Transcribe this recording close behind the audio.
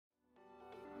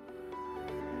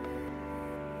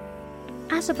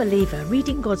As a believer,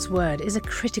 reading God's Word is a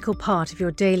critical part of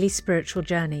your daily spiritual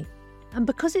journey. And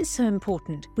because it's so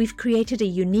important, we've created a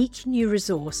unique new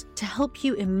resource to help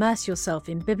you immerse yourself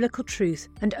in biblical truth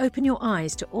and open your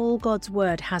eyes to all God's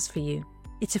Word has for you.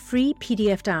 It's a free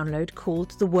PDF download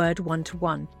called The Word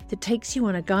 1-to-1 that takes you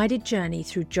on a guided journey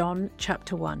through John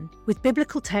chapter 1. With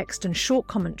biblical text and short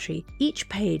commentary, each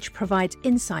page provides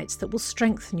insights that will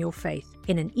strengthen your faith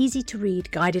in an easy-to-read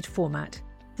guided format.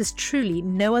 There's truly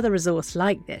no other resource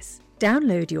like this.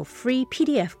 Download your free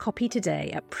PDF copy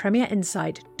today at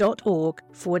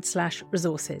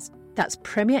premierinsight.org/resources. That's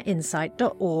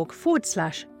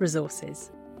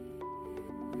premierinsight.org/resources.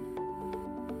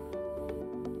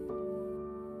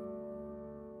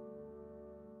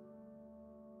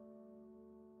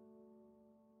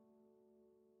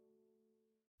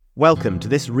 Welcome to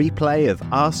this replay of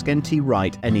Ask N.T.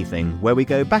 Wright Anything, where we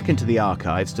go back into the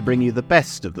archives to bring you the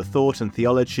best of the thought and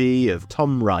theology of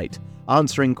Tom Wright,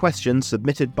 answering questions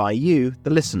submitted by you, the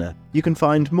listener. You can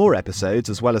find more episodes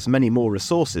as well as many more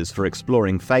resources for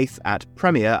exploring faith at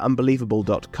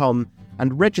premierunbelievable.com,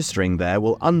 and registering there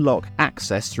will unlock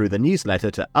access through the newsletter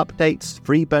to updates,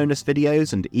 free bonus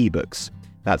videos and ebooks.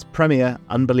 That's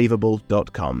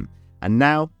premierunbelievable.com. And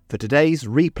now for today's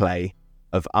replay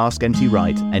of Ask N.T.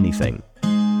 Wright Anything.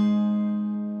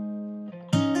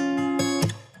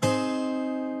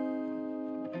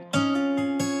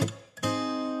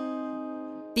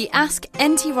 The Ask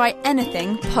N.T. Wright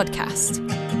Anything podcast.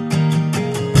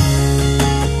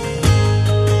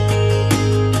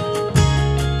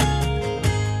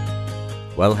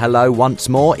 Well, hello once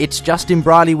more. It's Justin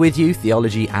Brierley with you,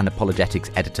 Theology and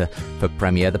Apologetics Editor for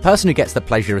Premier, the person who gets the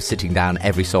pleasure of sitting down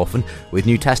every so often with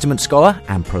New Testament scholar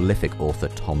and prolific author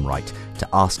Tom Wright to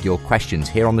ask your questions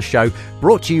here on the show,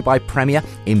 brought to you by Premier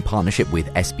in partnership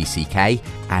with SBCK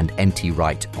and NT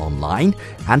Wright Online.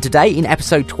 And today, in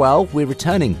episode 12, we're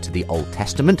returning to the Old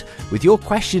Testament with your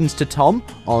questions to Tom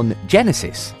on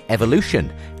Genesis,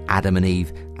 evolution, Adam and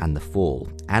Eve, and the fall.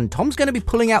 And Tom's going to be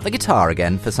pulling out the guitar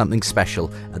again for something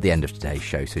special at the end of today's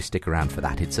show, so stick around for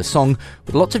that. It's a song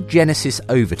with lots of Genesis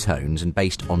overtones and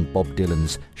based on Bob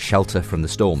Dylan's Shelter from the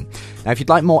Storm. Now, if you'd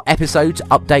like more episodes,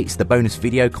 updates, the bonus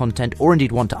video content, or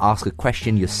indeed want to ask a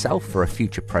question yourself for a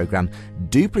future programme,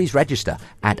 do please register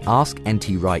at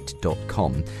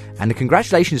asktwright.com. And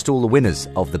congratulations to all the winners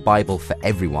of the Bible for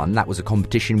Everyone. That was a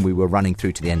competition we were running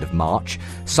through to the end of March.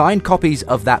 Signed copies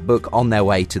of that book on their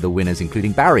way to the winners,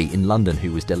 including Barry in London,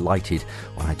 who was delighted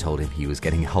when I told him he was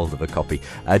getting hold of a copy.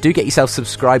 Do get yourself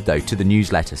subscribed, though, to the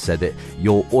newsletter so that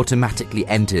you're automatically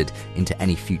entered into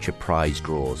any future prize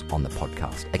draws on the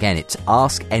podcast. Again, it's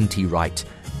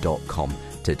asktwright.com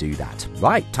to do that.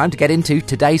 Right, time to get into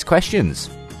today's questions.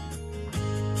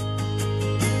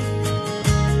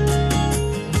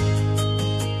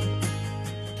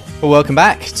 Well, welcome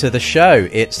back to the show.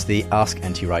 It's the Ask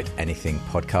N.T. Wright Anything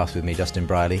podcast with me, Justin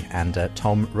Brierley, and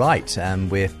Tom Wright. And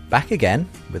we're back again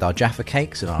with our Jaffa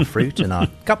cakes and our fruit and our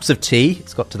cups of tea.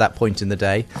 It's got to that point in the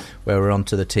day where we're on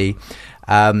to the tea.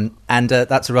 And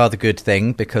that's a rather good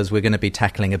thing because we're going to be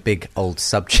tackling a big old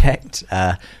subject,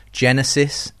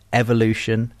 Genesis,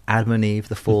 evolution, Adam and Eve,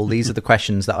 the fall. These are the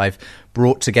questions that I've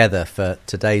brought together for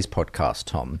today's podcast,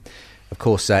 Tom. Of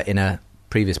course, in a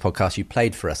previous podcast, you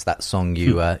played for us that song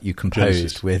you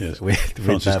composed Genesis, with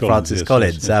Francis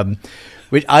Collins, Collins,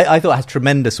 which I thought has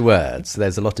tremendous words.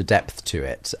 There's a lot of depth to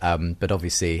it, but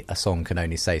obviously a song can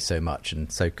only say so much,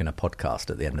 and so can a podcast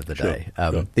at the end of the day.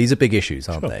 Sure. These are big issues,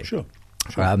 aren't they? Sure.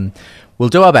 We'll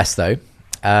do our best, though.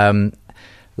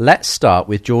 Let's start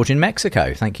with George in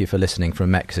Mexico. Thank you for listening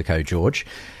from Mexico, George.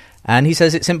 And he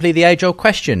says it's simply the age-old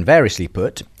question, variously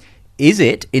put. Is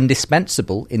it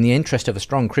indispensable in the interest of a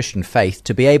strong Christian faith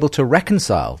to be able to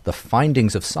reconcile the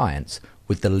findings of science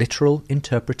with the literal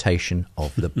interpretation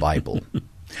of the Bible?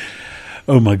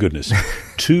 Oh, my goodness.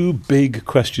 Two big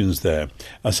questions there.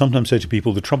 I sometimes say to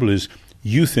people, the trouble is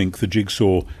you think the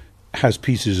jigsaw has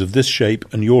pieces of this shape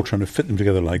and you're trying to fit them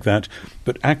together like that,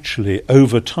 but actually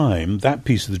over time that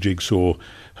piece of the jigsaw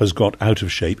has got out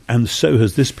of shape and so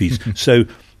has this piece. So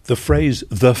the phrase,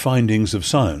 the findings of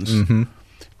science,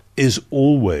 is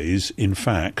always, in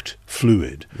fact,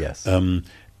 fluid. Yes.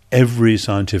 Every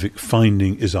scientific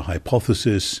finding is a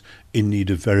hypothesis in need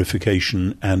of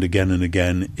verification, and again,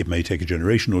 it may take a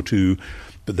generation or two,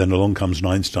 but then along comes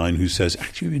Einstein who says,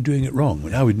 actually, we've been doing it wrong.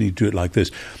 Now we need to do it like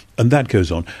this. And that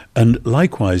goes on. And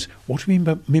likewise, what do we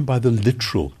mean by the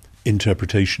literal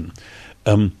interpretation?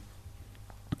 And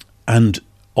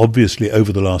obviously,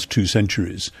 over the last 2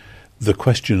 centuries, the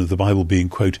question of the Bible being,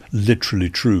 quote, literally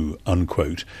true,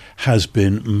 unquote, has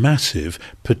been massive,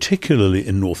 particularly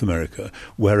in North America,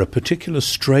 where a particular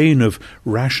strain of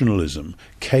rationalism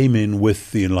came in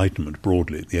with the Enlightenment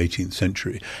broadly in the 18th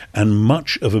century, and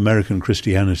much of American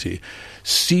Christianity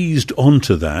seized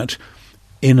onto that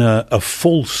in a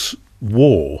false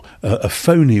war, a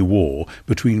phony war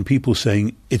between people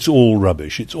saying it's all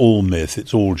rubbish, it's all myth,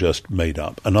 it's all just made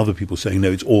up, and other people saying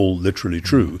no, it's all literally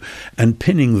true, and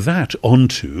pinning that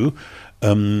onto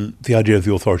the idea of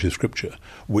the authority of Scripture,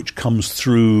 which comes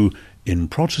through in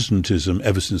Protestantism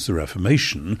ever since the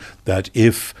Reformation, that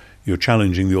if you're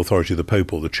challenging the authority of the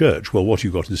Pope or the Church, well, what have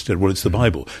you got instead? Well, it's the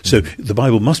Bible. So the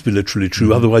Bible must be literally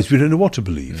true, otherwise we don't know what to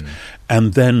believe.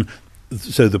 And then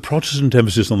so the Protestant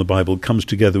emphasis on the Bible comes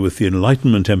together with the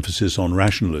Enlightenment emphasis on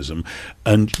rationalism,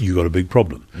 and you got a big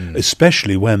problem,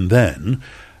 especially when then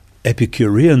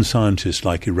Epicurean scientists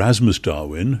like Erasmus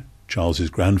Darwin, Charles's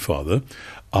grandfather,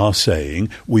 are saying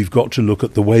we've got to look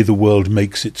at the way the world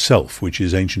makes itself, which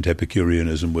is ancient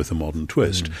Epicureanism with a modern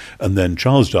twist. And then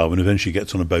Charles Darwin eventually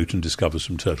gets on a boat and discovers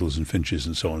some turtles and finches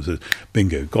and so on and says,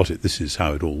 bingo, got it, this is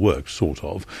how it all works, sort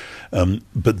of.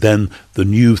 But then the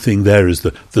new thing there is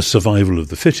the survival of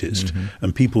the fittest.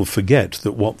 And people forget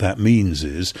that what that means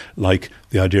is, like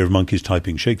the idea of monkeys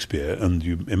typing Shakespeare, and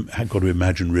you've got to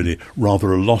imagine really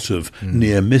rather a lot of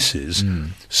near misses.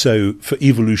 So for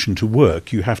evolution to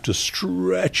work, you have to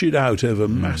stretch it out over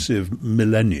massive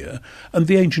millennia. And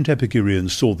the ancient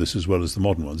Epicureans saw this as well as the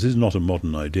modern ones. This is not a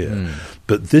modern idea.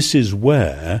 But this is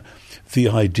where the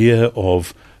idea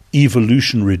of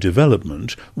evolutionary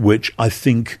development, which I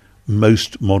think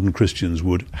most modern Christians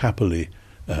would happily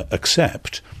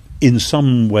accept in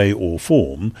some way or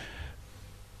form,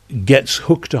 gets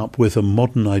hooked up with a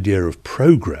modern idea of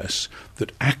progress,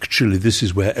 that actually this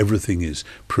is where everything is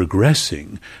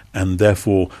progressing, and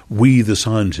therefore we, the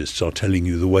scientists, are telling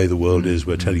you the way the world is,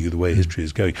 we're telling you the way history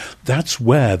is going. That's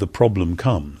where the problem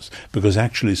comes, because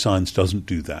actually science doesn't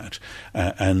do that,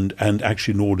 and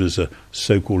actually nor does a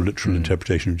so-called literal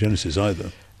interpretation of Genesis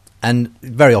either. And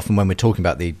very often when we're talking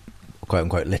about the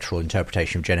quote-unquote literal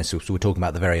interpretation of Genesis, we're talking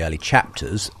about the very early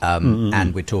chapters,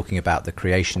 and we're talking about the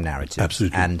creation narrative.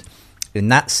 Absolutely. And in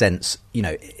that sense, you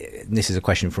know, this is a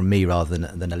question from me rather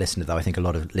than a listener, though I think a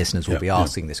lot of listeners will be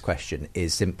asking this question,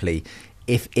 is simply,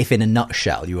 if in a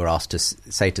nutshell you were asked to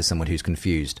say to someone who's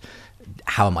confused,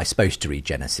 how am I supposed to read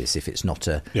Genesis if it's not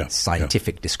a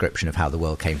scientific description of how the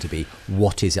world came to be?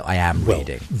 What is it I am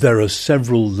reading? There are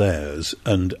several layers,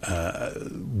 and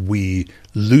we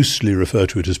loosely refer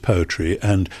to it as poetry.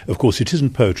 And, of course, it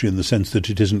isn't poetry in the sense that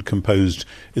it isn't composed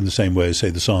in the same way as, say,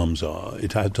 the Psalms are.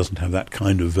 It doesn't have that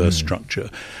kind of verse structure.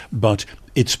 But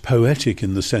it's poetic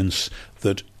in the sense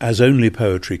that, as only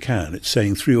poetry can, it's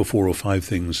saying 3 or 4 or 5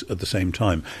 things at the same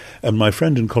time. And my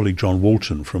friend and colleague John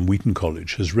Walton from Wheaton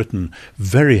College has written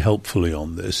very helpfully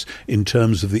on this in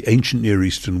terms of the ancient Near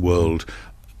Eastern world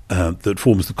that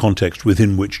forms the context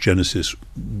within which Genesis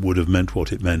would have meant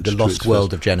what it meant. The Lost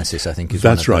World of Genesis, I think, is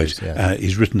that's one of right. those, yeah.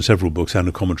 He's written several books and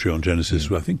a commentary on Genesis.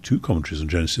 I think 2 commentaries on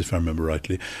Genesis, if I remember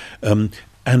rightly.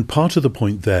 And part of the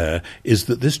point there is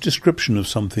that this description of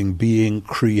something being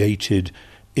created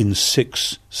in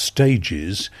 6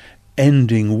 stages,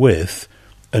 ending with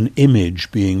an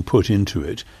image being put into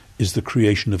it, is the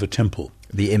creation of a temple.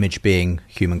 The image being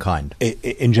humankind.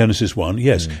 In Genesis 1,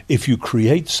 yes. If you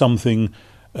create something,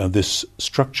 this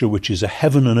structure which is a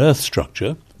heaven and earth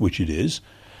structure, which it is,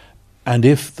 and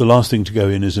if the last thing to go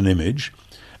in is an image,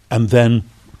 and then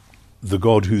the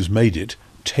God who's made it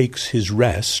takes his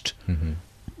rest,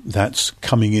 that's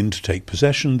coming in to take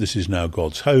possession. This is now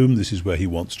God's home. This is where he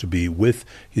wants to be with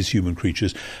his human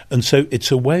creatures. And so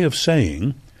it's a way of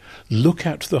saying, look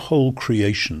at the whole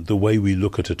creation the way we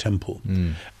look at a temple.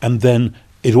 And then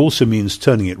it also means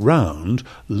turning it round,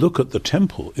 look at the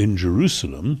temple in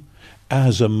Jerusalem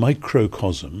as a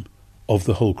microcosm of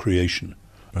the whole creation.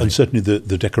 Right. And certainly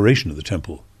the decoration of the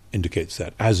temple indicates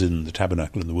that, as in the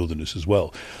tabernacle in the wilderness as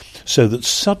well. So that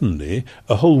suddenly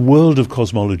a whole world of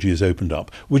cosmology is opened up,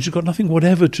 which has got nothing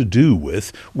whatever to do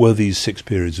with were these 6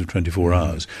 periods of 24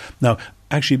 hours. Now,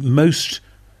 actually, most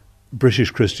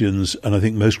British Christians, and I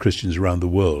think most Christians around the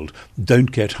world,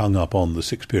 don't get hung up on the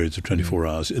 6 periods of 24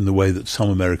 hours in the way that some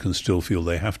Americans still feel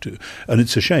they have to. And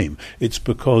it's a shame. It's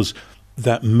because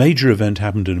that major event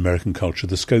happened in American culture,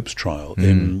 the Scopes trial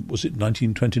in, was it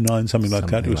 1929, something like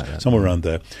that? It was somewhere around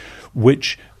there,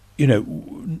 which, you know,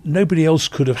 nobody else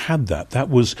could have had that. That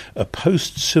was a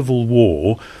post-Civil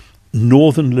War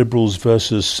northern liberals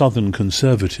versus southern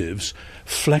conservatives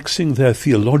flexing their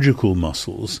theological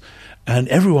muscles, and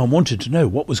everyone wanted to know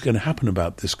what was going to happen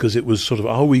about this, because it was sort of,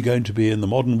 are we going to be in the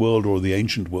modern world or the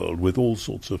ancient world, with all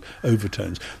sorts of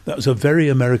overtones. That was a very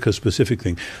America-specific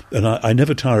thing. And I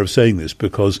never tire of saying this,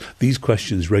 because these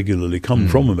questions regularly come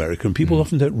from America, and people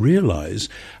often don't realise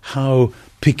how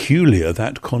peculiar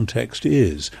that context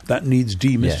is. That needs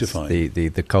demystifying.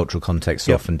 Yes, the cultural context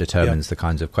often determines the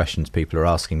kinds of questions people are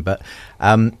asking. But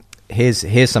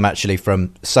here's some actually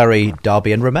from Surrey,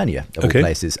 Derby and Romania, of all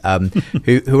places,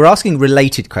 who are asking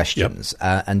related questions,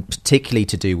 and particularly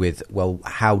to do with, well,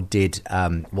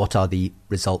 what are the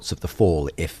results of the fall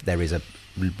if there is a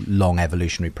long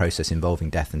evolutionary process involving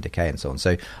death and decay and so on.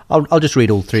 So I'll just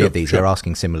read all three of these. They're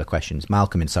asking similar questions.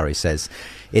 Malcolm in Surrey says,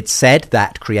 it's said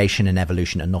that creation and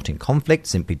evolution are not in conflict,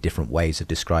 simply different ways of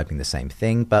describing the same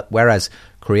thing. But whereas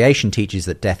creation teaches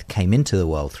that death came into the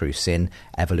world through sin,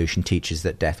 evolution teaches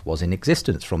that death was in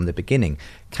existence from the beginning.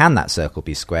 Can that circle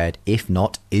be squared? If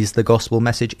not, is the gospel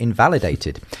message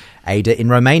invalidated? Ada in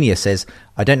Romania says,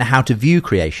 I don't know how to view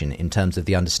creation in terms of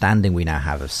the understanding we now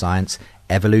have of science.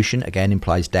 Evolution, again,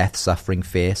 implies death, suffering,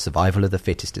 fear, survival of the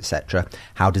fittest, etc.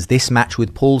 How does this match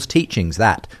with Paul's teachings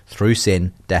that, through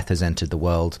sin, death has entered the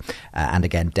world, and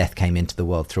again, death came into the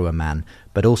world through a man,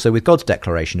 but also with God's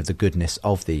declaration of the goodness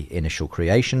of the initial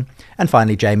creation? And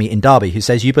finally, Jamie in Derby, who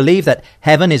says, you believe that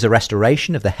heaven is a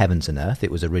restoration of the heavens and earth.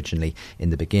 It was originally in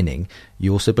the beginning.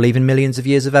 You also believe in millions of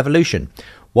years of evolution.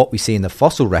 What we see in the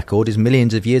fossil record is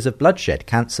millions of years of bloodshed,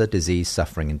 cancer, disease,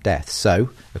 suffering and death. So,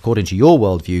 according to your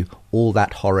worldview, all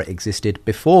that horror existed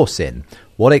before sin.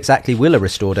 What exactly will a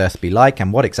restored earth be like,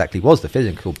 and what exactly was the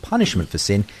physical punishment for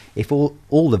sin if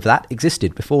all of that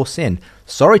existed before sin?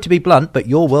 Sorry to be blunt, but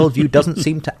your worldview doesn't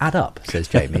seem to add up, says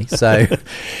Jamie. So,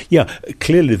 yeah,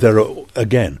 clearly there are,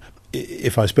 again,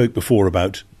 if I spoke before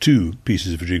about 2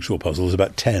 pieces of a jigsaw puzzle, there's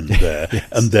about 10 there,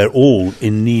 and they're all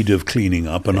in need of cleaning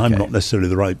up, and I'm not necessarily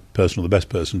the right person or the best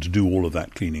person to do all of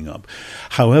that cleaning up.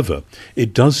 However,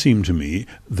 it does seem to me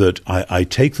that I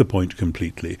take the point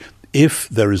completely. If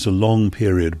there is a long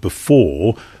period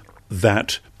before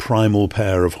that primal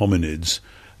pair of hominids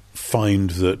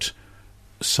find that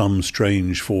some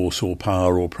strange force or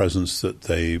power or presence that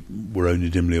they were only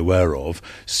dimly aware of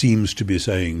seems to be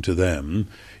saying to them,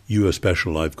 you are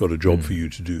special, I've got a job for you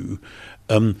to do.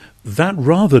 That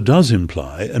rather does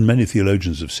imply, and many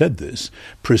theologians have said this,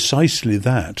 precisely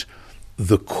that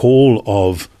the call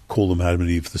them Adam and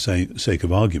Eve for the sake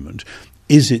of argument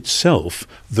is itself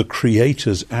the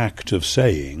Creator's act of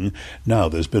saying, now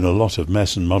there's been a lot of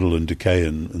mess and muddle and decay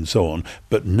and so on,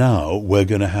 but now we're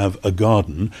going to have a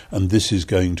garden and this is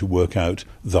going to work out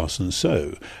thus and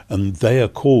so. And they are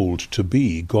called to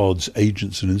be God's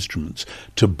agents and instruments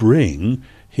to bring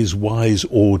his wise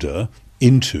order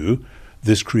into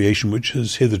this creation which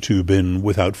has hitherto been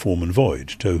without form and void,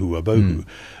 tohu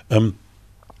wabohu.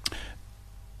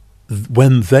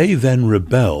 When they then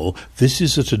rebel, this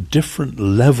is at a different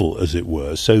level, as it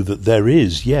were, so that there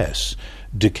is, yes,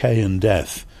 decay and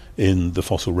death in the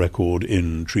fossil record,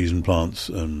 in trees and plants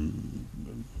and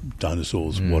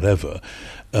dinosaurs, whatever.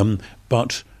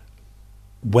 But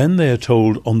when they are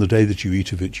told, on the day that you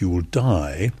eat of it, you will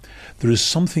die, there is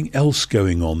something else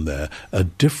going on there, a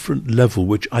different level,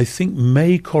 which I think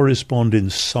may correspond in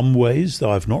some ways,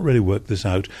 though I've not really worked this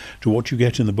out, to what you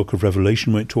get in the book of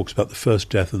Revelation when it talks about the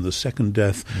first death and the second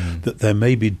death, that there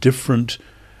may be different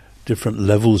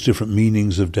levels, different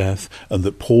meanings of death, and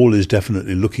that Paul is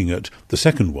definitely looking at the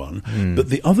second one. But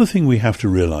the other thing we have to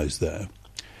realize there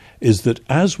is that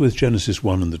as with Genesis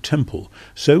 1 and the temple,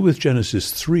 so with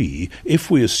Genesis 3, if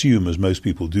we assume, as most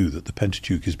people do, that the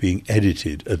Pentateuch is being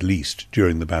edited at least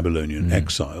during the Babylonian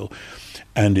exile,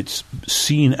 and it's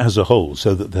seen as a whole,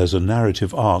 so that there's a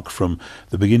narrative arc from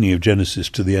the beginning of Genesis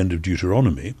to the end of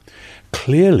Deuteronomy,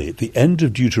 clearly the end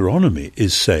of Deuteronomy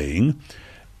is saying,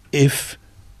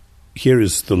 here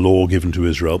is the law given to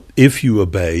Israel. If you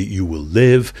obey, you will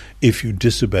live. If you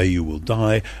disobey, you will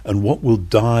die. And what will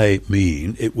die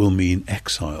mean? It will mean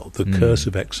exile, the curse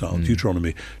of exile.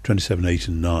 Deuteronomy 27, 8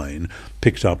 and 9,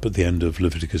 picked up at the end of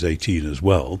Leviticus 18 as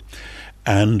well.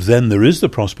 And then there is the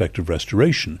prospect of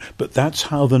restoration. But that's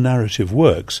how the narrative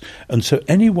works. And so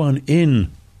anyone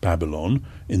in Babylon,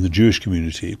 in the Jewish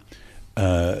community,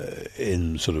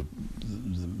 in sort of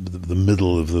the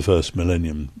middle of the first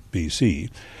millennium BC,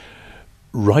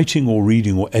 writing or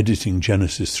reading or editing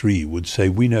Genesis 3 would say,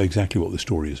 we know exactly what the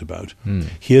story is about.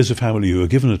 Here's a family who are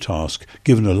given a task,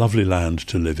 given a lovely land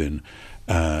to live in,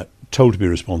 told to be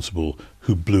responsible,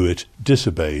 who blew it,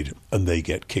 disobeyed, and they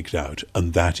get kicked out.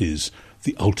 And that is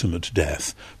the ultimate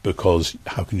death, because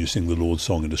how can you sing the Lord's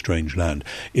song in a strange land?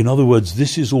 In other words,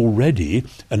 this is already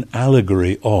an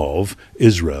allegory of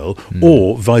Israel,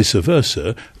 or vice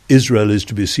versa. Israel is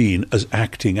to be seen as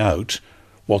acting out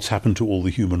what's happened to all the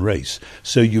human race.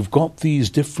 So you've got these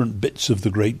different bits of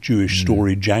the great Jewish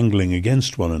story jangling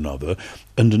against one another,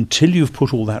 and until you've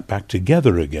put all that back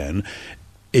together again,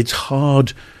 it's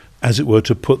hard, as it were,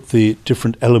 to put the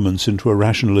different elements into a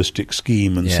rationalistic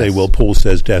scheme and say, well, Paul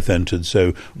says death entered,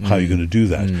 so how are you going to do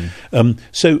that?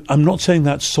 So I'm not saying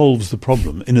that solves the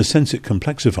problem. In a sense, it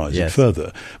complexifies it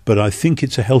further, but I think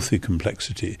it's a healthy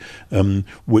complexity,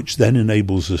 which then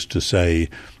enables us to say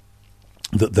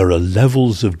that there are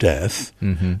levels of death,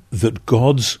 that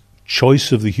God's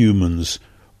choice of the humans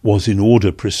was in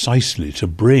order precisely to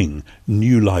bring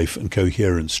new life and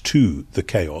coherence to the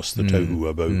chaos, the tohu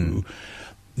wabohu,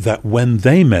 that when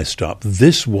they messed up,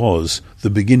 this was the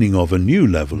beginning of a new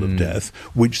level of death,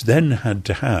 which then had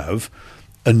to have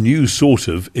a new sort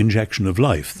of injection of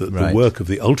life, that the work of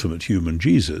the ultimate human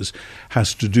Jesus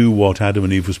has to do what Adam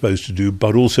and Eve were supposed to do,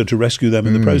 but also to rescue them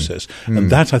in the process. And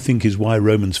that, I think, is why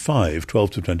Romans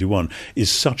 5:12-21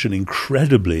 is such an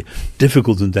incredibly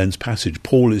difficult and dense passage.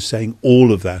 Paul is saying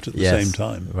all of that at the same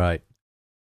time. Right.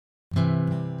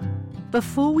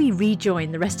 Before we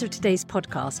rejoin the rest of today's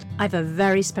podcast, I have a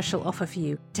very special offer for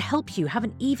you to help you have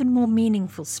an even more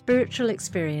meaningful spiritual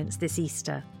experience this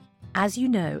Easter. As you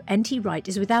know, N.T. Wright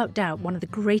is without doubt one of the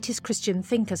greatest Christian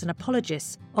thinkers and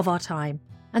apologists of our time,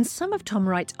 and some of Tom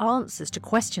Wright's answers to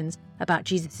questions about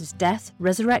Jesus' death,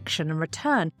 resurrection and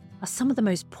return are some of the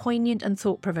most poignant and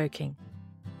thought-provoking.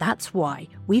 That's why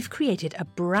we've created a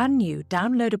brand new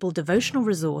downloadable devotional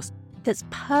resource that's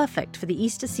perfect for the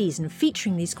Easter season,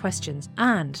 featuring these questions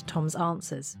and Tom's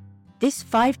answers. This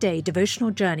 5-day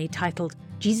devotional journey titled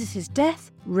Jesus'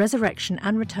 Death, Resurrection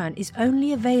and Return is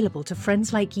only available to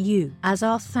friends like you as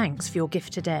our thanks for your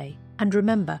gift today. And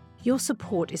remember, your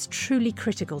support is truly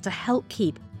critical to help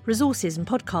keep resources and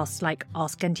podcasts like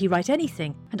Ask NT Wright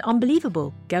Anything and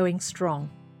Unbelievable going strong,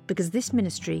 because this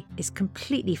ministry is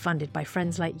completely funded by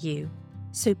friends like you.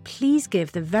 So please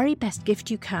give the very best gift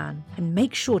you can and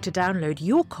make sure to download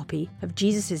your copy of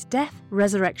Jesus' Death,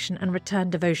 Resurrection and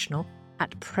Return devotional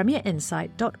at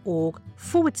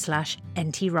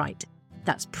premierinsight.org/NT Wright.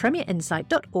 That's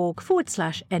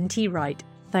premierinsight.org/NT Wright.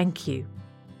 Thank you.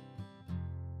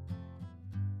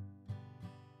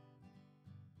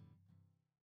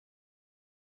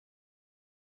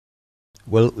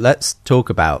 Well, let's talk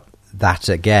about that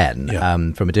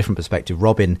again from a different perspective.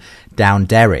 Robin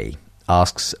Downderry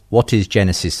asks, what is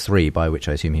Genesis 3, by which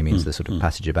I assume he means the sort of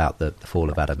passage about the fall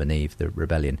of Adam and Eve, the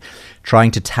rebellion, trying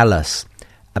to tell us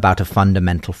about a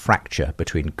fundamental fracture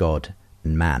between God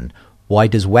and man? Why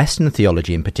does Western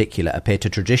theology in particular appear to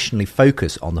traditionally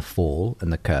focus on the fall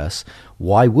and the curse?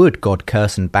 Why would God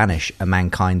curse and banish a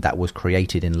mankind that was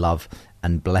created in love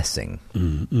and blessing?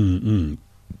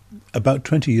 About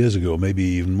 20 years ago, or maybe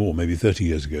even more, maybe 30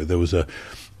 years ago, there was an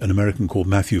American called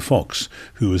Matthew Fox,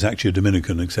 who was actually a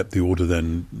Dominican, except the order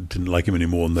then didn't like him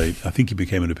anymore, and I think he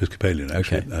became an Episcopalian,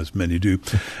 actually, as many do.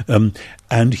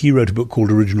 And he wrote a book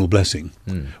called Original Blessing,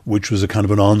 which was a kind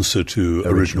of an answer to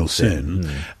Original Sin.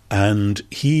 And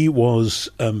he was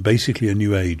basically a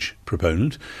New Age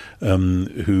proponent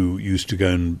who used to go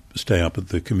and stay up at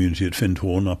the community at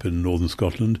Findhorn up in northern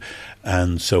Scotland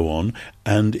and so on.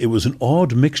 And it was an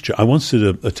odd mixture. I once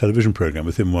did a television program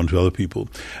with him and one or two other people,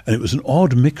 and it was an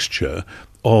odd mixture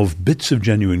of bits of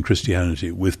genuine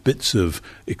Christianity with bits of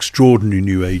extraordinary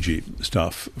New Agey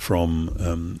stuff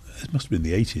from, it must have been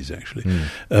the 80s, actually.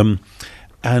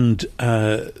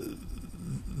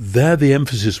 There the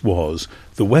emphasis was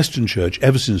the Western Church,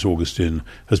 ever since Augustine,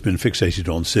 has been fixated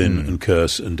on sin and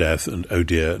curse and death and oh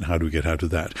dear, and how do we get out of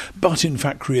that? But in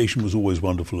fact, creation was always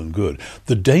wonderful and good.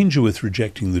 The danger with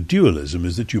rejecting the dualism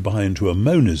is that you buy into a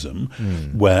monism,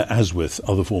 where, as with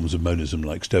other forms of monism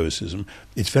like Stoicism,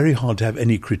 it's very hard to have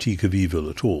any critique of evil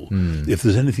at all. If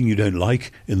there's anything you don't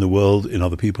like in the world, in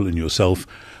other people, in yourself,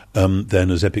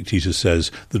 then, as Epictetus says,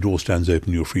 the door stands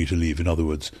open, you're free to leave. In other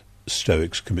words,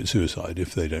 Stoics commit suicide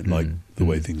if they don't like the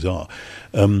way things are.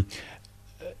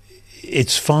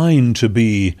 It's fine to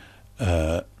be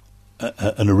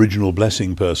an original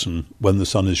blessing person when the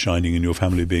sun is shining and your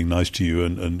family being nice to you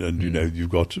and you know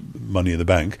you've got money in the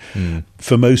bank.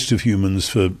 For most of humans,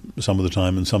 for some of the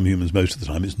time, and some humans most of the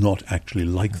time, it's not actually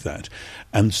like that.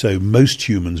 And so most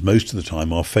humans most of the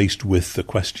time are faced with the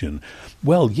question,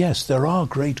 well, yes, there are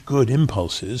great good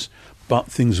impulses, but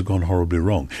things have gone horribly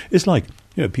wrong. It's like,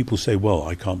 people say, well,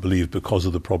 I can't believe because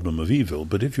of the problem of evil.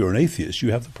 But if you're an atheist,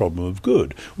 you have the problem of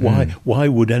good. Why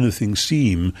would anything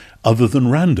seem other than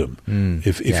random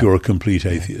if you're a complete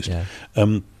atheist?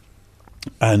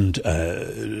 And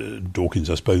Dawkins,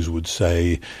 I suppose, would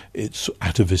say it's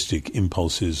atavistic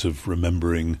impulses of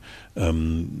remembering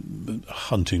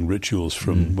hunting rituals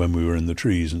from when we were in the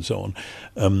trees and so on,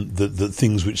 that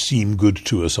things which seem good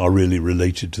to us are really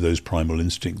related to those primal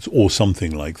instincts or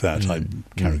something like that. I'm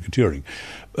caricaturing.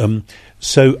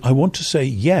 So I want to say,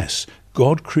 yes,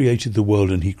 God created the world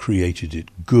and he created it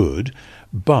good,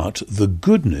 but the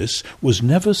goodness was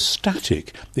never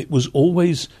static. It was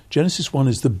always, Genesis 1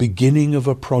 is the beginning of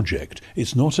a project.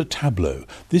 It's not a tableau.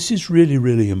 This is really,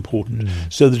 really important.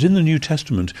 So that in the New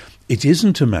Testament, it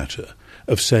isn't a matter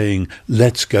of saying,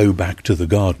 let's go back to the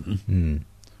garden.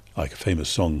 Like a famous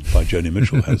song by Joni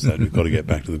Mitchell has that, we've got to get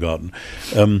back to the garden.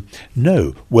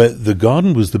 No, where the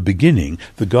garden was the beginning,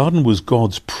 the garden was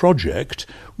God's project,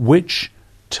 which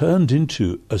turned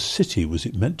into a city. Was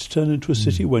it meant to turn into a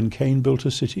city when Cain built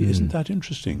a city? Isn't that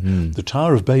interesting? The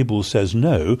Tower of Babel says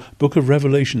no. Book of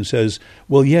Revelation says,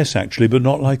 well, yes, actually, but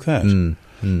not like that.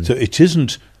 So it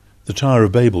isn't the Tower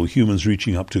of Babel, humans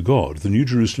reaching up to God. The New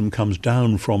Jerusalem comes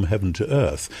down from heaven to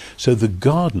earth. So the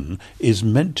garden is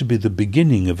meant to be the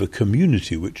beginning of a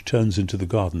community which turns into the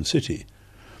garden city.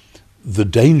 The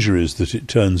danger is that it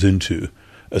turns into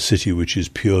a city which is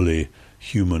purely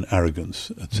human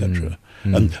arrogance, etc.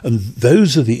 And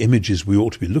those are the images we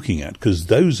ought to be looking at, because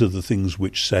those are the things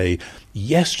which say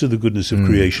yes to the goodness of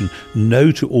creation,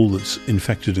 no to all that's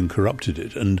infected and corrupted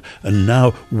it. And now,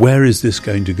 where is this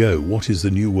going to go? What is the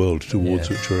new world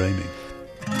towards which we're aiming?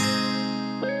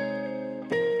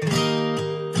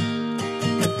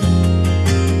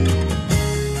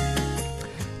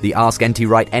 The Ask NT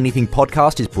Wright Anything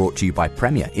podcast is brought to you by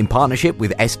Premier in partnership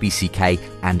with SBCK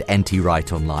and NT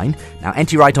Wright Online. Now,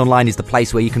 NT Wright Online is the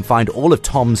place where you can find all of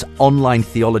Tom's online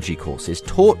theology courses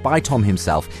taught by Tom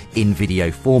himself in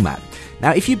video format.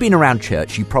 Now, if you've been around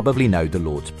church, you probably know the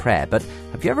Lord's Prayer, but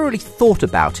have you ever really thought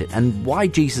about it and why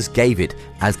Jesus gave it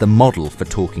as the model for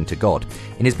talking to God?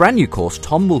 In his brand new course,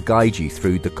 Tom will guide you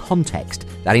through the context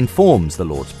that informs the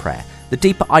Lord's Prayer, the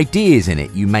deeper ideas in it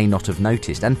you may not have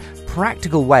noticed, and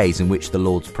practical ways in which the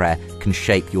Lord's Prayer can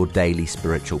shape your daily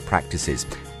spiritual practices.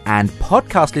 And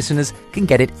podcast listeners can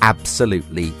get it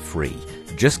absolutely free.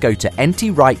 Just go to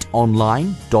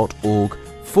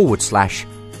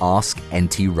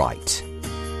ntwrightonline.org/askntwright.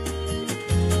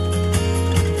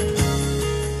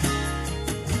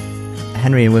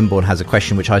 Henry in Wimborne has a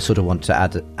question which I sort of want to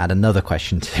add another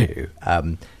question to.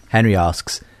 Henry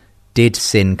asks, did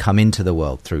sin come into the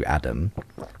world through Adam?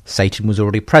 Satan was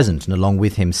already present, and along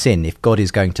with him sin. If God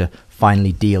is going to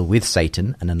finally deal with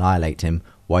Satan and annihilate him,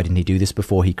 why didn't he do this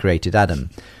before he created Adam?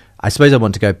 I suppose I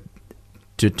want to go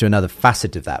to another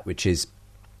facet of that, which is,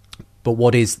 but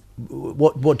what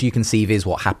do you conceive is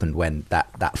what happened when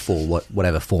that fall,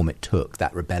 whatever form it took,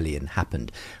 that rebellion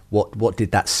happened? What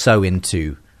did that sow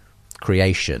into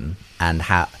creation, and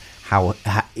how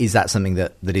is that something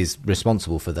that is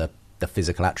responsible for the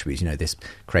physical attributes, this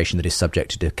creation that is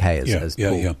subject to decay, as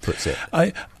Paul puts it?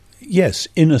 Yes,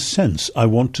 in a sense, I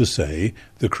want to say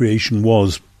the creation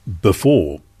was,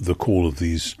 before the call of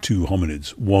these two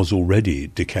hominids, was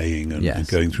already decaying and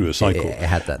going through a cycle. It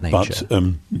had that nature. But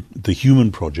the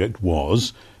human project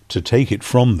was to take it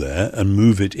from there and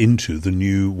move it into the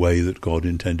new way that God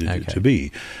intended it to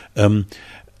be.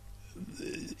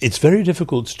 It's very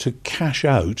difficult to cash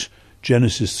out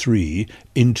Genesis 3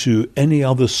 into any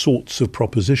other sorts of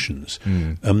propositions.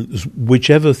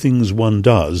 Whichever things one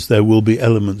does, there will be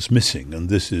elements missing, and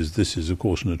this is of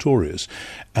course notorious.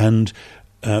 And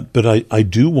but I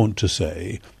do want to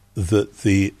say that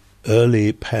the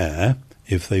early pair,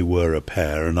 if they were a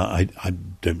pair, and I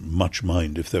don't much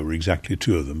mind if there were exactly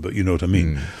two of them, but you know what I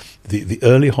mean. The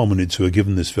early hominids who are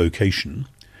given this vocation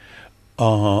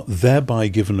are thereby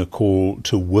given a call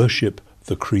to worship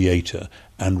the Creator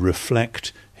and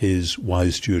reflect his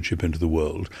wise stewardship into the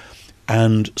world.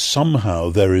 And somehow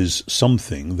there is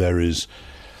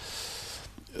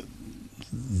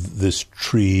this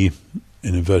tree,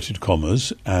 in inverted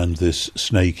commas, and this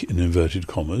snake, in inverted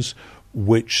commas,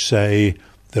 which say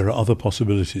there are other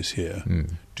possibilities here.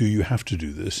 Do you have to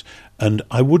do this? And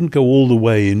I wouldn't go all the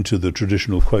way into the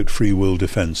traditional, quote, free will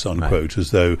defense, unquote,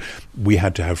 as though we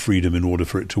had to have freedom in order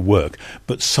for it to work.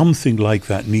 But something like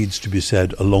that needs to be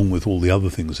said along with all the other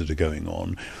things that are going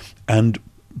on. And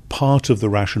part of the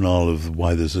rationale of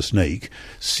why there's a snake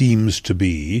seems to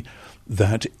be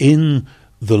that in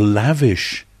the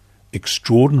lavish,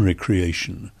 extraordinary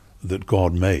creation that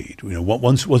God made.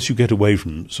 Once you get away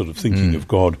from sort of thinking of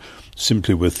God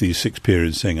simply with these 6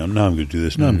 periods saying, now I'm going to do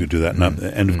this, now I'm going to do that, now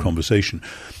end of conversation.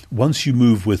 Once you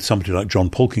move with somebody like John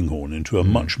Polkinghorne into a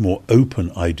much more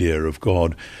open idea of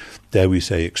God, dare we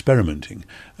say, experimenting,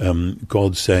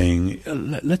 God saying,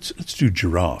 let's do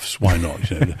giraffes, why not?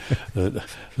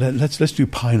 Let's do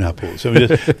pineapples. I mean,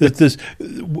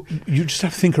 you just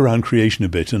have to think around creation a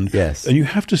bit, and you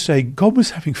have to say God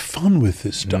was having fun with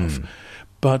this stuff,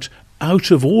 but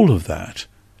out of all of that,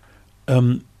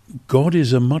 God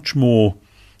is a much more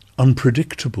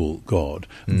unpredictable God.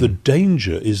 The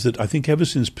danger is that I think ever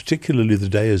since particularly the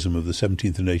deism of the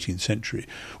 17th and 18th century,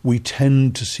 we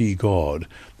tend to see God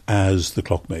as the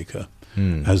clockmaker,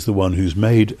 as the one who's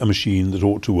made a machine that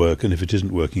ought to work, and if it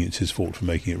isn't working, it's his fault for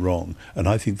making it wrong. And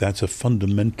I think that's a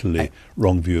fundamentally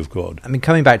wrong view of God. I mean,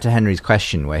 coming back to Henry's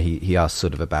question where he asked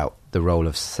sort of about the role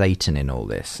of Satan in all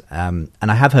this, and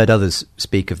I have heard others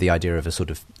speak of the idea of a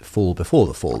sort of fall before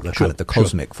the fall, the kind of the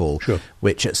cosmic fall,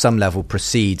 which at some level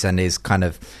precedes and is kind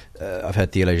of, I've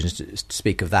heard theologians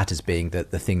speak of that as being the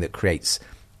thing that creates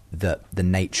the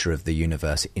nature of the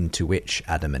universe into which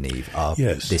Adam and Eve are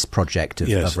this project of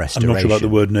restoration. I'm not sure about the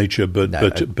word nature, but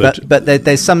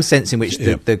there's some sense in which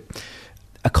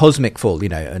a cosmic fall,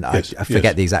 and I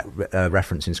forget the exact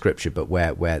reference in Scripture, but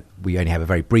where we only have a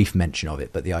very brief mention of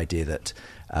it, but the idea that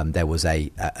there was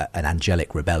an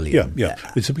angelic rebellion.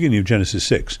 It's the beginning of Genesis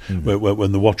 6, where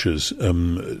when the Watchers,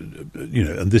 and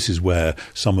this is where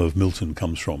some of Milton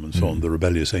comes from and so on, the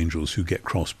rebellious angels who get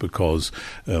cross because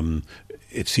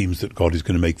it seems that God is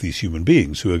going to make these human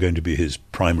beings who are going to be his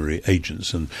primary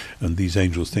agents, and these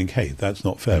angels think, hey, that's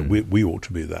not fair, we ought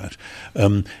to be that.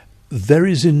 There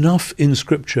is enough in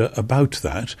Scripture about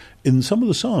that, in some of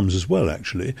the Psalms as well,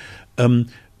 actually,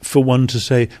 for one to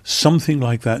say something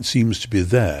like that seems to be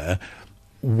there.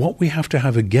 What we have to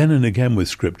have again and again with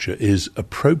Scripture is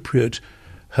appropriate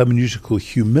hermeneutical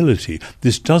humility.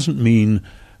 This doesn't mean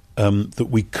that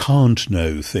we can't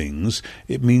know things.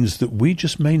 It means that we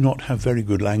just may not have very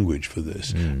good language for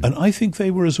this. And I think they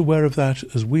were as aware of that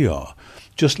as we are.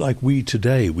 Just like we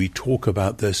today, we talk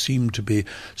about there seem to be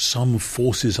some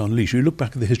forces unleashed. You look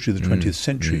back at the history of the 20th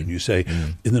century and you say,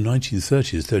 in the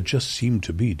 1930s, there just seemed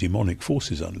to be demonic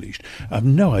forces unleashed. I have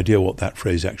no idea what that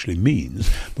phrase actually means,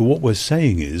 but what we're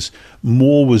saying is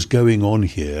more was going on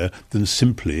here than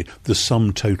simply the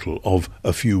sum total of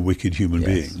a few wicked human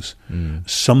beings.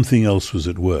 Something else was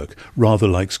at work, rather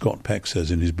like Scott Peck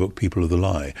says in his book, People of the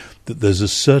Lie, that there's a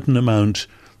certain amount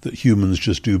that humans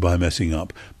just do by messing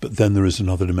up, but then there is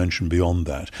another dimension beyond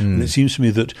that. And it seems to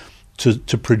me that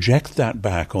to project that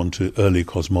back onto early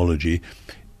cosmology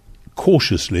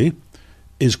cautiously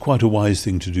is quite a wise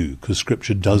thing to do, because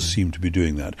Scripture does seem to be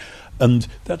doing that. And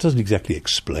that doesn't exactly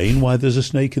explain why there's a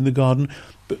snake in the garden,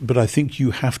 but I think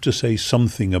you have to say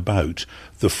something about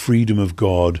the freedom of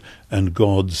God and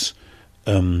God's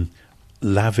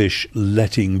lavish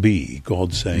letting be,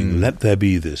 God saying, let there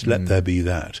be this, let there be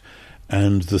that.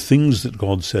 And the things that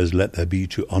God says, let there be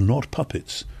to, are not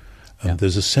puppets.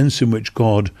 There's a sense in which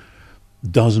God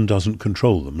does and doesn't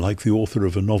control them, like the author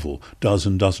of a novel does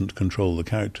and doesn't control the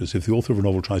characters. If the author of a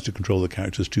novel tries to control the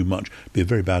characters too much, it'd be a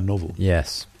very bad novel.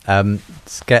 Yes.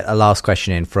 Let's get a last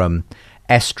question in from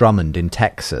S. Drummond in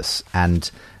Texas.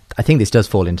 And I think this does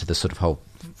fall into the sort of whole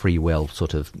free will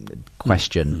sort of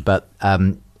question. But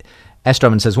S.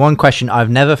 Drummond says, one question I've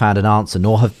never found an answer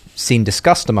nor have seen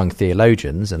discussed among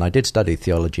theologians, and I did study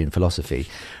theology and philosophy,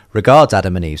 regards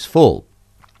Adam and Eve's fall.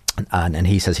 And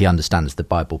he says he understands the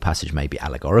Bible passage may be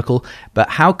allegorical, but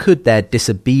how could their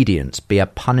disobedience be a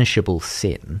punishable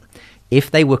sin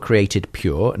if they were created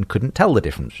pure and couldn't tell the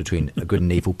difference between good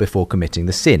and evil before committing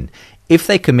the sin? If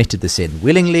they committed the sin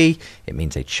willingly, it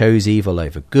means they chose evil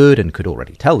over good and could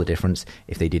already tell the difference.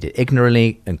 If they did it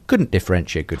ignorantly and couldn't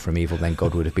differentiate good from evil, then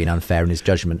God would have been unfair in his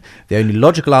judgment. The only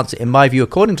logical answer, in my view,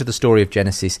 according to the story of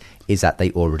Genesis, is that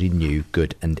they already knew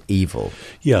good and evil.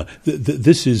 Yeah,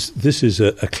 this is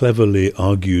a cleverly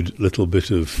argued little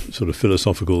bit of sort of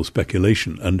philosophical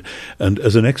speculation. And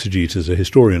as an exegete, as a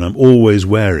historian, I'm always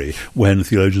wary when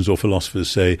theologians or philosophers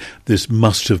say this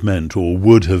must have meant or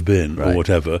would have been or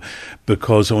whatever,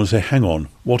 because I want to say, hang on,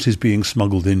 what is being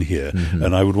smuggled in here?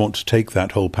 And I would want to take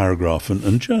that whole paragraph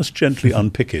and just gently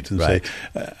unpick it and say,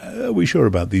 are we sure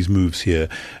about these moves here?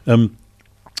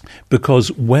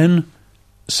 Because when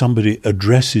somebody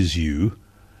addresses you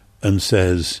and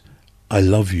says, I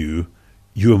love you,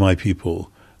 you are my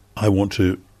people, I want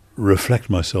to reflect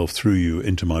myself through you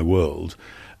into my world,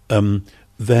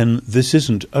 then this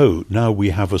isn't, now we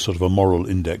have a sort of a moral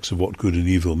index of what good and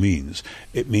evil means.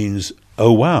 It means,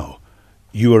 oh, wow,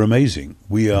 you are amazing.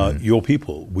 We are your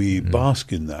people. We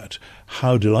bask in that.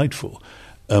 How delightful.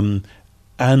 And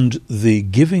the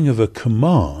giving of a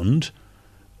command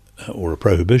or a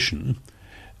prohibition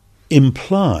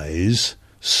implies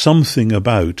something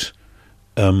about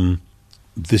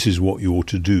this is what you ought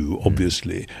to do,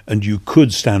 obviously. And you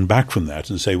could stand back from that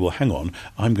and say, well, hang on,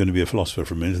 I'm going to be a philosopher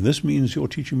for a minute, and this means you're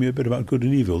teaching me a bit about good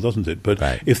and evil, doesn't it? But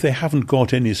if they haven't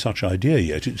got any such idea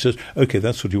yet, it says, okay,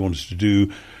 that's what you want us to do,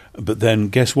 but then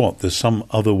guess what? There's some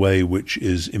other way which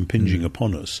is impinging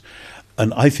upon us.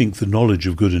 And I think the knowledge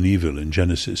of good and evil in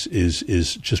Genesis is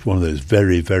just one of those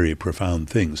very, very profound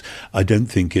things. I don't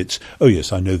think it's, oh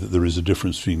yes, I know that there is a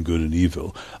difference between good and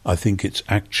evil. I think it's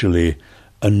actually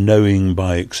a knowing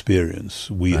by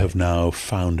experience. We have now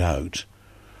found out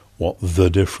what the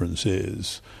difference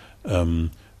is.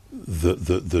 That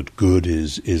good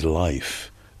is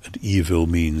life, and evil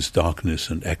means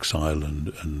darkness and exile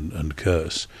and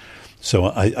curse. So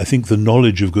I think the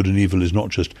knowledge of good and evil is not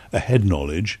just a head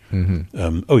knowledge.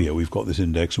 We've got this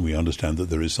index and we understand that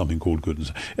there is something called good.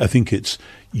 And I think it's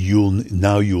you'll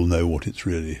know what it's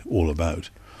really all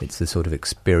about. It's the sort of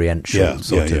experiential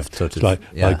sort of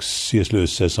like C.S.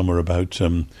 Lewis says somewhere about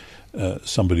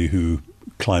somebody who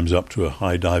climbs up to a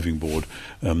high diving board,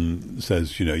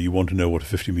 says, you want to know what a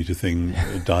 50-meter thing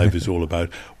dive is all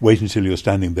about, wait until you're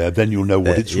standing there, then you'll know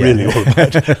what it's really all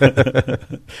about.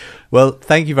 Well,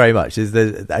 thank you very much.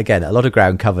 There's, again, a lot of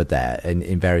ground covered there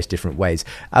in various different ways.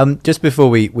 Just before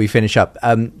we finish up,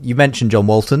 you mentioned John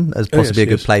Walton as possibly a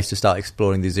good place to start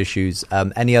exploring these issues.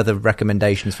 Any other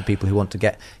recommendations for people who want to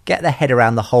get their head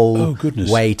around the whole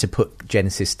way to put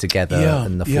Genesis together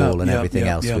and the fall and everything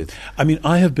else? With, I mean,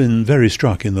 I have been very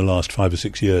struck in the last 5 or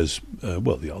 6 years,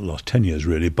 the last 10 years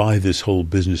really, by this whole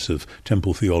business of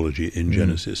temple theology in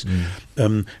Genesis.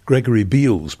 Gregory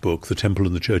Beale's book, The Temple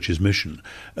and the Church's Mission,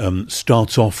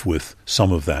 starts off with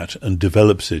some of that and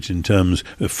develops it in terms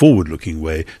of a forward-looking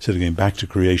way, instead of going back to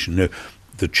creation. No,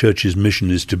 the church's mission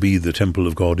is to be the temple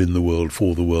of God in the world,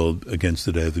 for the world, against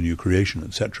the day of the new creation,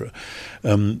 etc.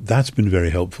 That's been very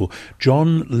helpful.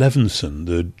 John Levinson,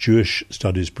 the Jewish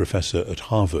studies professor at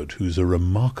Harvard, who's a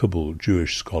remarkable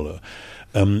Jewish scholar,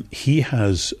 he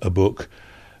has a book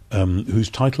whose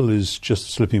title is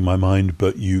just slipping my mind,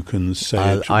 but you can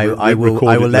say it. I will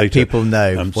let later. People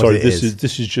know. I'm sorry, this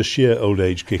is just sheer old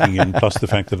age kicking in, plus the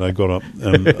fact that I got up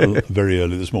very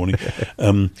early this morning.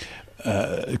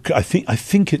 I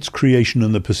think it's Creation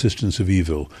and the Persistence of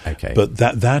Evil. Okay. But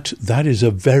that is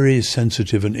a very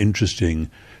sensitive and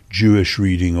interesting Jewish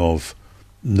reading of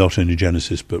not only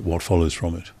Genesis but what follows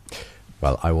from it.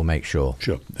 Well, I will make sure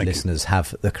listeners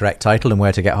have the correct title and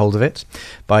where to get hold of it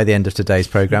by the end of today's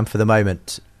programme. For the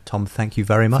moment, Tom, thank you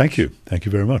very much. Thank you. Thank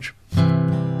you very much.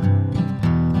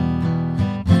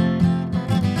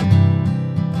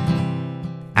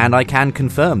 And I can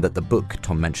confirm that the book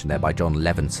Tom mentioned there by John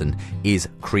Levinson is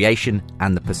Creation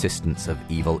and the Persistence of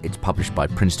Evil. It's published by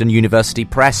Princeton University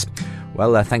Press.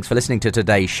 Well, thanks for listening to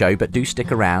today's show, but do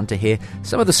stick around to hear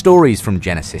some of the stories from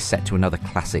Genesis set to another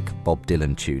classic Bob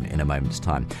Dylan tune in a moment's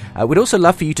time. We'd also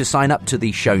love for you to sign up to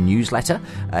the show newsletter.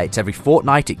 It's every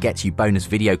fortnight. It gets you bonus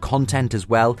video content as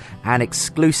well, and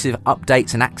exclusive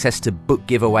updates and access to book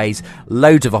giveaways.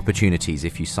 Loads of opportunities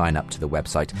if you sign up to the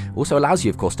website. Also allows you,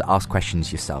 of course, to ask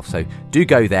questions yourself. So do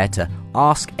go there to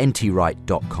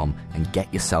askntwright.com and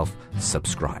get yourself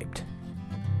subscribed.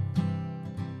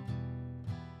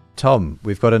 Tom,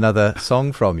 we've got another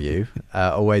song from you.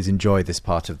 Always enjoy this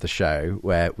part of the show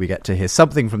where we get to hear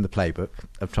something from the playbook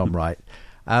of Tom Wright.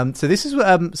 So this is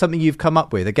something you've come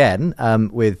up with, again,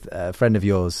 with a friend of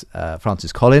yours,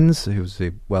 Francis Collins, who's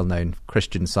a well-known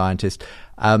Christian scientist,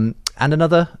 and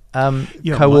another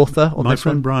co-author. My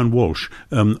friend Brian Walsh.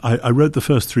 I wrote the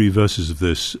first 3 verses of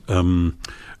this.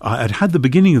 I had the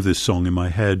beginning of this song in my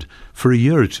head for a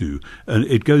year or two, and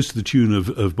it goes to the tune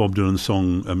of Bob Dylan's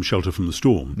song "Shelter from the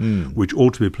Storm," which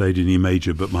ought to be played in E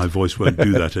major, but my voice won't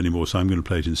do that anymore, so I'm going to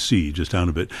play it in C, just down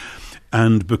a bit.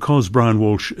 And because Brian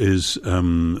Walsh is,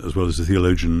 as well as a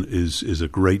theologian, is a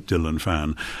great Dylan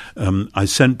fan, I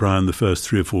sent Brian the first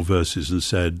 3 or 4 verses and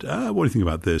said, what do you think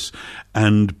about this?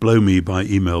 And blow me, by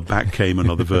email, back came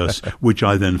another verse, which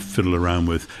I then fiddled around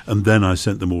with. And then I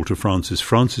sent them all to Francis.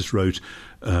 Francis wrote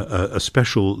a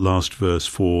special last verse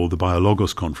for the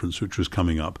Biologos conference, which was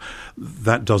coming up.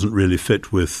 That doesn't really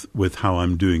fit with how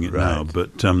I'm doing it now.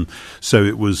 But so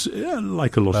it was,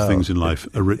 like a lot of things in life,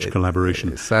 a rich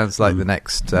collaboration. It sounds like the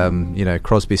next,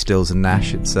 Crosby, Stills and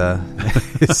Nash.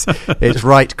 It's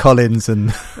Wright, Collins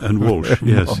and Walsh.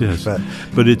 Yes.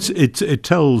 But it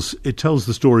tells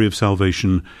the story of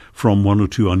salvation from one or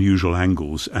two unusual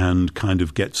angles and kind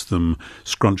of gets them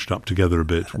scrunched up together a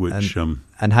bit, which...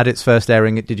 And had its first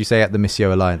airing, did you say, at the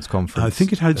Missio Alliance conference? I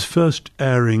think it had its first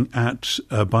airing at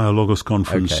a Biologos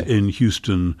conference in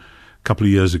Houston a couple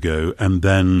of years ago, and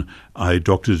then I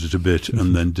doctored it a bit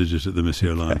and then did it at the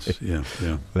Missio Alliance. Yeah.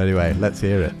 Well, anyway, let's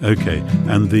hear it. Okay,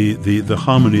 and the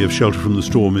harmony of Shelter from the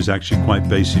Storm is actually quite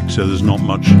basic, so there's not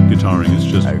much guitaring, it's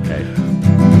just... Okay.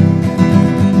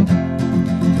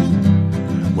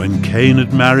 When Cain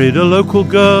had married a local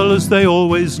girl, as they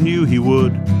always knew he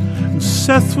would, and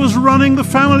Seth was running the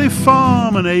family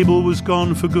farm, and Abel was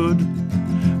gone for good.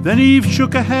 Then Eve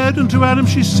shook her head, and to Adam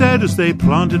she said, as they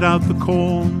planted out the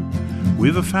corn,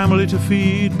 "We've a family to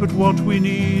feed, but what we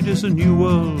need is a new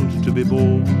world to be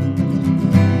born."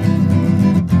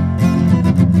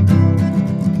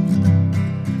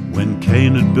 When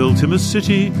Cain had built him a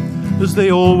city, as they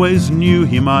always knew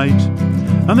he might,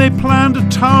 and they planned a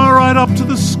tower right up to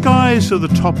the sky so the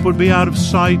top would be out of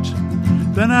sight,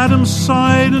 then Adam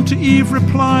sighed and to Eve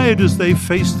replied as they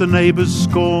faced the neighbour's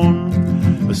scorn,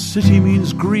 "A city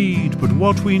means greed, but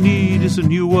what we need is a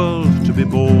new world to be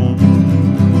born."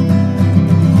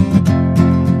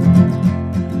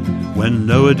 When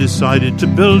Noah decided to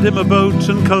build him a boat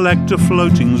and collect a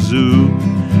floating zoo,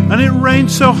 and it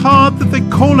rained so hard that they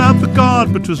called out the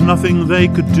guard, but 'twas nothing they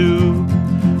could do,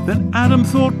 then Adam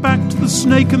thought back to the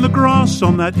snake in the grass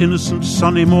on that innocent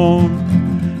sunny morn,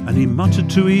 and he muttered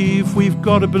to Eve, "We've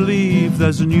got to believe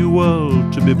there's a new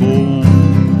world to be born."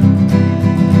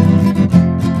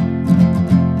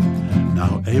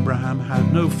 Now Abraham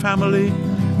had no family,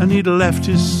 and he'd left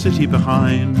his city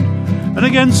behind, and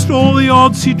against all the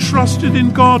odds he trusted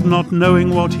in God, not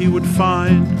knowing what he would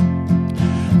find.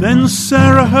 Then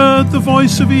Sarah heard the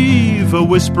voice of Eve, a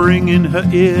whispering in her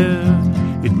ear,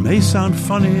 "It may sound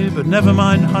funny, but never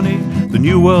mind, honey, the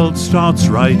new world starts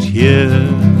right here."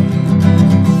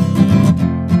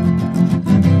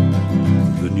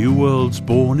 The new world's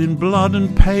born in blood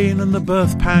and pain, and the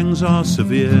birth pangs are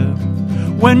severe.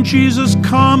 When Jesus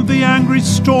calmed the angry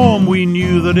storm, we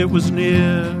knew that it was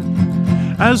near.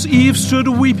 As Eve stood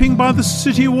weeping by the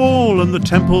city wall and the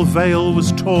temple veil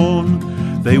was torn,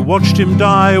 they watched him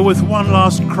die with one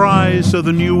last cry so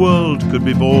the new world could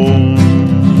be born.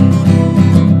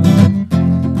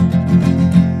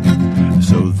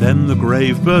 Then the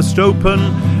grave burst open,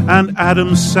 and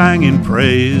Adam sang in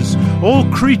praise. All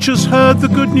creatures heard the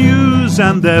good news,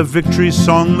 and their victory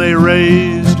song they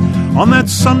raised. On that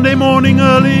Sunday morning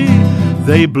early,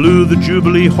 they blew the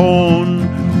Jubilee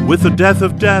horn. With the death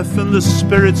of death and the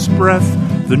Spirit's breath,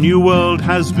 the new world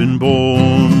has been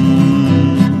born.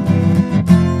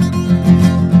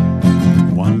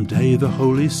 One day the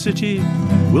holy city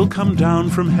will come down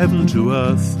from heaven to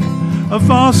earth, a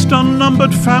vast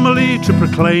unnumbered family to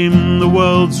proclaim the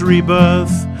world's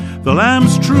rebirth. The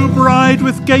Lamb's true bride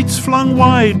with gates flung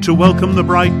wide to welcome the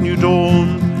bright new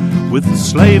dawn. With the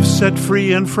slaves set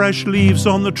free and fresh leaves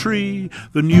on the tree,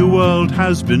 the new world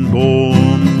has been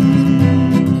born.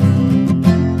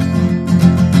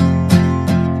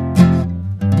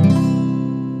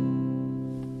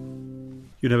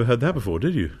 You never heard that before,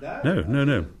 did you?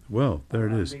 No. Well, there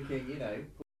it is.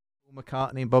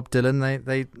 McCartney and Bob Dylan,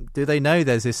 they know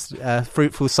there's this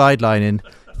fruitful sideline in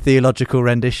theological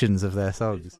renditions of their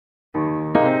songs.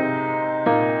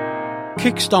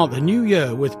 Kickstart the new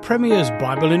year with Premier's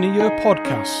Bible in a Year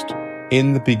podcast.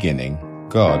 In the beginning,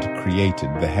 God created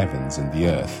the heavens and the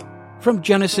earth. From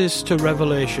Genesis to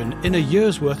Revelation in a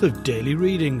year's worth of daily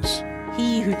readings.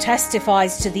 He who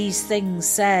testifies to these things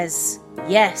says,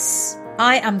 "Yes,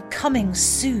 I am coming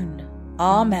soon.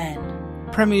 Amen."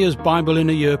 Premier's Bible in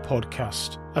a Year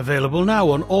podcast. Available now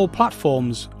on all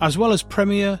platforms, as well as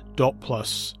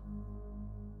Premier.plus.